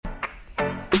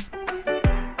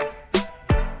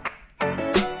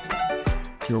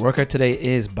Your workout today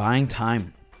is buying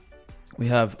time. We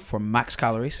have for max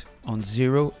calories on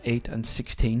 0, 8 and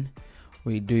 16.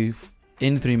 We do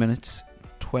in 3 minutes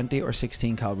 20 or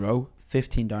 16 cal row,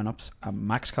 15 down ups and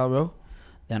max cal row.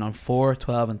 Then on 4,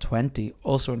 12 and 20,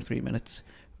 also in 3 minutes,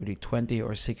 we do 20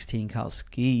 or 16 cal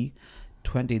ski,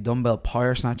 20 dumbbell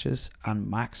power snatches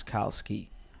and max cal ski.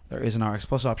 There is an RX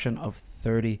Plus option of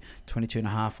 30, 22 and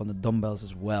a half on the dumbbells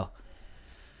as well.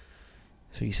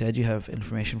 So you said you have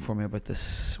information for me about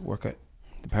this workout.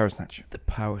 The power snatch. The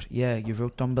power. Yeah, you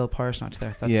wrote dumbbell power snatch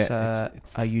there. That's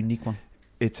it's a unique one.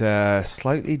 It's a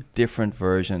slightly different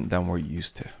version than we're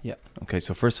used to. Yeah. Okay,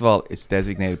 so first of all, it's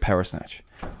designated power snatch.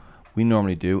 We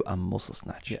normally do a muscle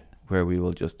snatch, where we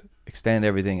will just extend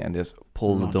everything and just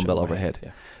pull the dumbbell overhead.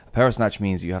 Yeah. A power snatch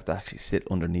means you have to actually sit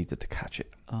underneath it to catch it.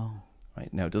 Oh.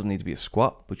 Right, now it doesn't need to be a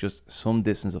squat, but just some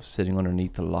distance of sitting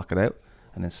underneath to lock it out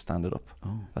and then stand it up.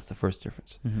 Oh. That's the first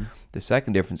difference. Mm-hmm. The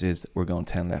second difference is we're going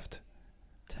 10 left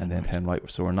 10 and then right. 10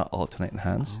 right, so we're not alternating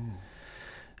hands. Oh.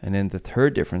 And then the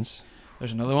third difference,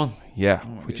 there's another one. Yeah,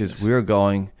 which is we're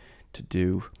going to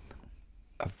do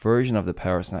a version of the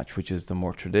power snatch, which is the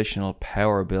more traditional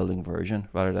power building version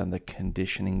rather than the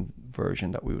conditioning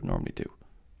version that we would normally do.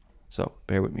 So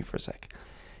bear with me for a sec.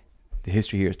 The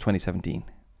history here is 2017,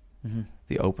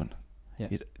 the Open. Yeah.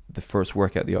 The first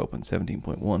workout, the Open,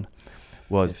 17.1,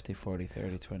 was 50, 40,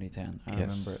 30, 20, 10. I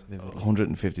remember vividly.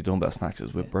 150 dumbbell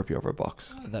snatches with burpee over a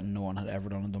box. That no one had ever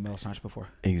done a dumbbell snatch before.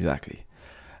 Exactly.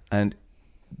 And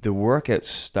the workout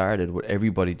started with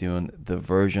everybody doing the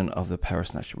version of the power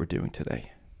snatch that we're doing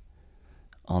today.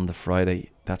 On the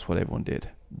Friday, that's what everyone did.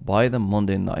 By the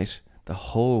Monday night, the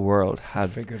whole world had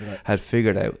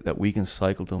figured out that we can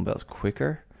cycle dumbbells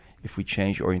quicker if we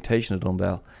change the orientation of the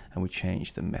dumbbell and we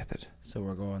change the method. So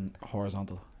we're going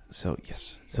horizontal. So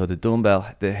yes. So the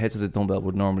dumbbell, the heads of the dumbbell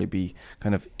would normally be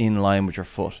kind of in line with your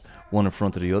foot, one in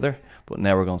front of the other, but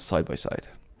now we're going side by side.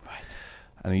 Right.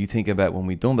 And you think about when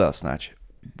we dumbbell snatch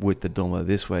with the dumbbell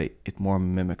this way, it more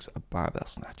mimics a barbell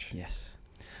snatch. Yes.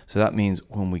 So that means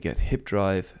when we get hip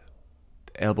drive,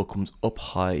 the elbow comes up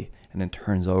high and then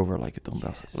turns over like a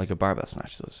dumbbell, like a barbell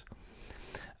snatch does.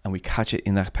 And we catch it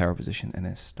in that power position and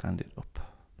then stand it up.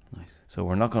 Nice. So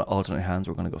we're not going to alternate hands.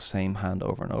 We're going to go same hand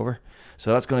over and over.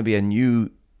 So that's going to be a new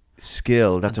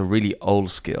skill. That's a really old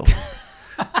skill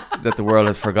that the world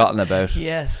has forgotten about.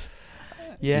 Yes.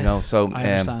 Yes. You know, so I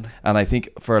understand. And I think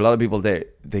for a lot of people,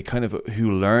 they kind of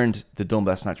who learned the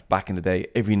dumbbell snatch back in the day,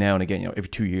 every now and again, you know, every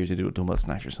 2 years they do a dumbbell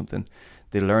snatch or something.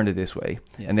 They learned it this way,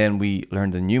 and then we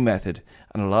learned a new method.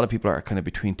 And a lot of people are kind of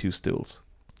between two stools.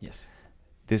 Yes.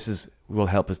 This will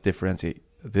help us differentiate.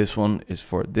 This one is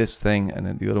for this thing, and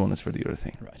then the other one is for the other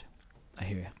thing. Right. I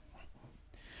hear you.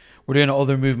 We're doing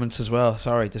other movements as well.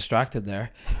 Sorry, distracted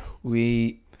there.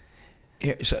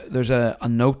 So there's a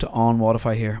note on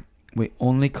Wodify here. We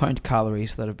only count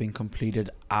calories that have been completed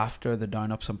after the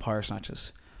down-ups and power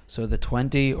snatches. So the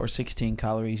 20 or 16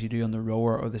 calories you do on the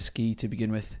rower or the ski to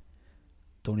begin with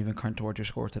don't even count towards your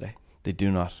score today. They do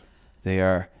not. They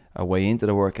are a way into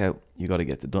the workout. You got to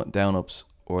get the down-ups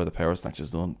or the power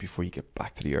snatches done before you get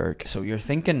back to the erg. So you're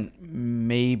thinking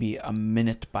maybe a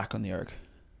minute back on the erg?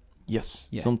 Yes,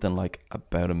 something like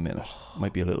about a minute.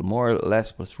 Might be a little more or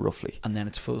less, but it's roughly. And then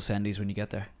it's full sendies when you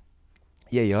get there?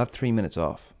 Yeah, you'll have 3 minutes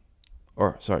off.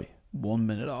 Or, sorry. 1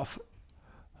 minute off.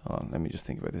 Hold on, let me just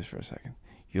think about this for a second.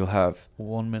 You'll have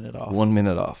 1 minute off. 1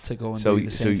 minute off. To go and do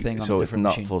the same thing on a different it's not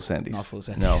machine. full sendies. Not full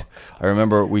sendies. No. I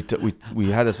remember we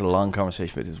had this long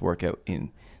conversation about this workout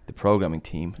in the programming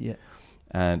team. Yeah.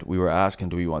 And we were asking,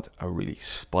 do we want a really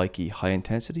spiky high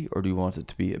intensity or do we want it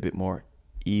to be a bit more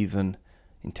even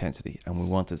intensity? And we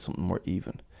wanted something more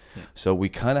even. Yeah. So we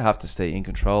kind of have to stay in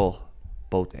control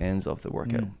both ends of the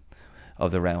workout,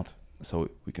 of the round. So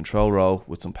we control row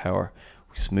with some power,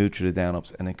 we smooth through the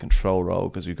down-ups and then control row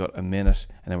because we've got a minute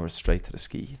and then we're straight to the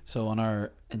ski. So on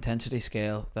our intensity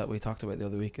scale that we talked about the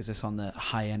other week, is this on the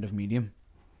high end of medium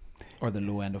or the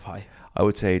low end of high? I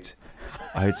would say it's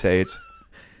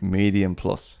medium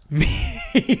plus.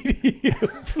 Medium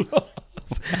plus.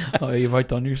 Oh, you've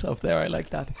outdone yourself there. I like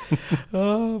that.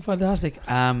 Oh, fantastic.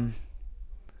 I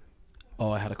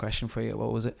had a question for you.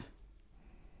 What was it?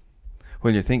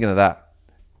 When you're thinking of that,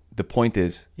 the point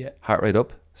is heart rate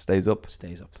up, stays up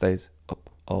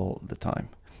all the time.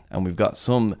 And we've got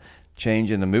some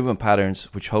change in the movement patterns,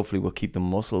 which hopefully will keep the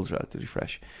muscles relatively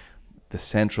fresh. The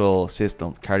central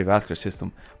system, cardiovascular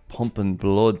system, pumping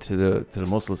blood to the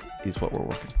muscles is what we're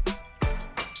working.